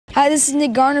Hi, this is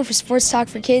Nick Garner for Sports Talk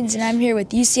for Kids, and I'm here with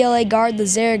UCLA guard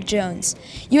Lazeric Jones.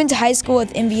 You went to high school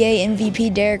with NBA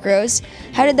MVP Derrick Rose.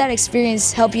 How did that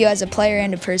experience help you as a player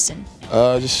and a person?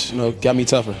 Just got me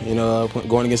tougher.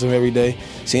 Going against him every day,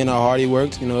 seeing how hard he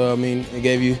worked. It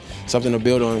gave you something to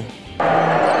build on.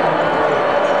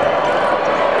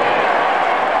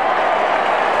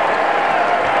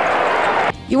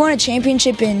 You won a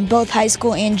championship in both high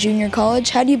school and junior college.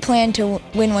 How do you plan to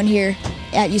win one here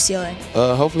at UCLA?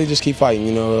 Hopefully just keep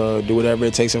fighting, do whatever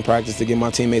it takes in practice to get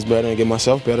my teammates better and get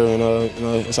myself better, and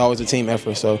it's always a team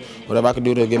effort, so whatever I can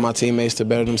do to get my teammates to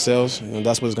better themselves,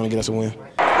 that's what's going to get us a win.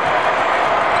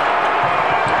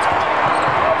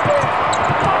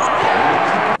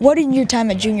 What did your time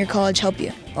at junior college help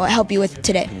you with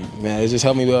today? Man, it just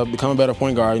helped me become a better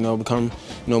point guard, become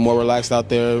more relaxed out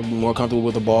there, more comfortable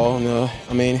with the ball.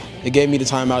 It gave me the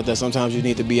time out that sometimes you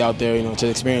need to be out there, to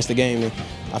experience the game, and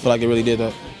I feel like it really did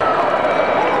that.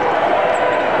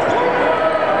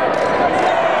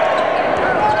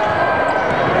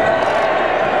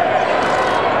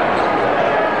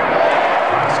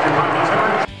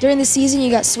 During the season,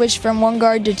 you got switched from one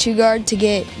guard to two guard to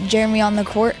get Jeremy on the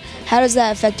court. How does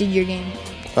that affected your game?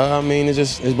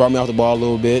 It brought me off the ball a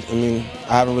little bit.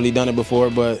 I haven't really done it before,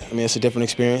 but it's a different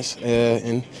experience.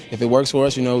 And if it works for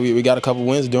us, we got a couple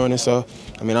wins doing it, so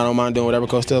I don't mind doing whatever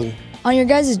coach tells me. On your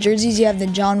guys' jerseys, you have the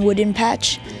John Wooden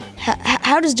patch.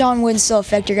 How does John Wooden still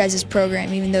affect your guys'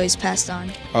 program, even though he's passed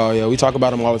on? Oh yeah, we talk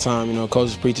about him all the time.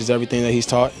 Coach preaches everything that he's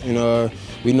taught.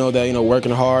 We know that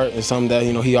working hard is something that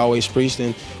he always preached,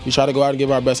 and we try to go out and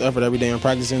give our best effort every day and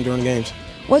practicing during the games.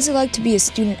 What's it like to be a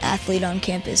student athlete on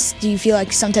campus? Do you feel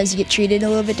like sometimes you get treated a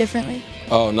little bit differently?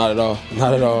 Oh, not at all.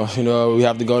 Not at all. We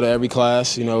have to go to every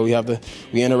class. We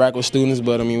interact with students,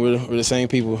 but we're the same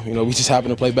people. We just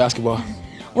happen to play basketball.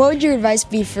 What would your advice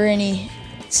be for any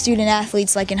student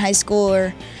athletes like in high school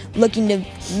or looking to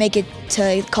make it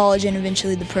to college and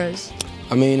eventually the pros?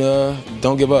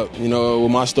 Don't give up.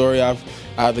 With my story, I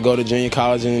had to go to junior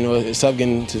college, and it's tough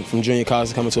getting from junior college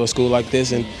to coming to a school like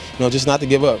this, and just not to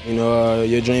give up.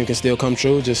 Your dream can still come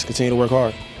true. Just continue to work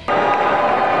hard.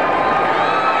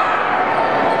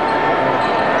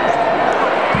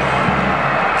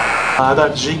 I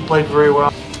thought Zeke played very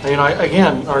well.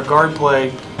 Again, our guard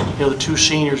play, the two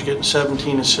seniors getting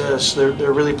 17 assists.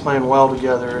 They're really playing well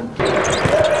together. And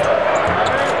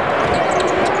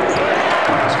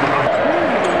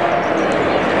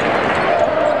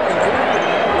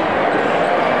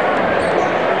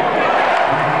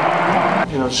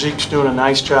Zeke's doing a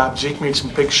nice job. Zeke made some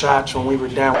big shots when we were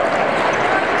down.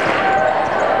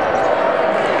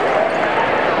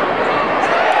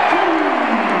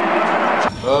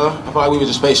 I feel like we were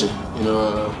just patient.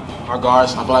 Our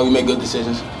guards, I feel like we make good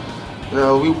decisions.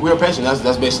 We were patient.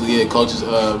 That's basically it. Coaches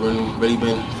really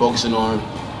been focusing on,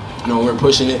 we're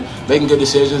pushing it, making good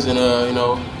decisions, and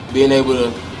being able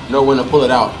to know when to pull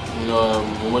it out.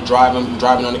 When we're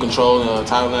driving under control.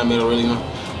 Thailand made a really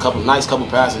nice couple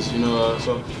passes.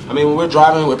 So when we're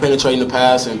driving, we're penetrating the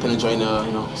pass and penetrating,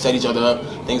 set each other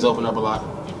up. Things open up a lot.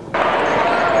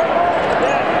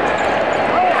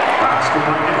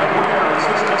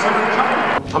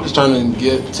 I'm just trying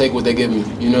to take what they give me.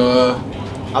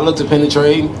 I look to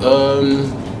penetrate,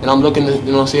 and I'm looking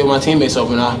to see if my teammates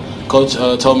open. Coach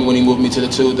told me when he moved me to the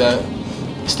two that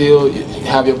still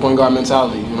have your point guard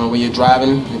mentality. When you're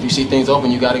driving, if you see things open,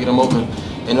 you got to get them open.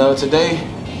 And today,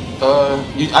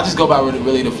 I just go by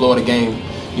really the flow of the game.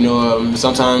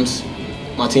 Sometimes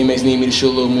my teammates need me to shoot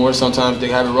a little more. Sometimes they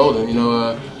have it rolling.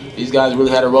 These guys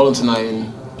really had it rolling tonight,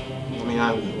 and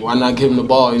why not give them the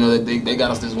ball? They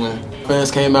got us this win.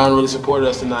 Fans came out and really supported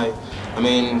us tonight.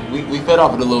 We fed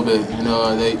off it a little bit.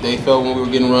 They felt when we were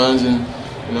getting runs, and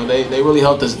they really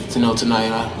helped us tonight.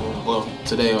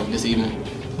 Today or this evening.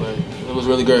 But it was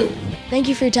really great. Thank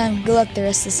you for your time. Good luck the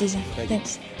rest of the season.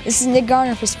 Thanks. This is Nick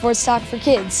Garner for Sports Talk for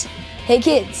Kids. Hey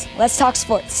kids, let's talk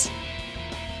sports.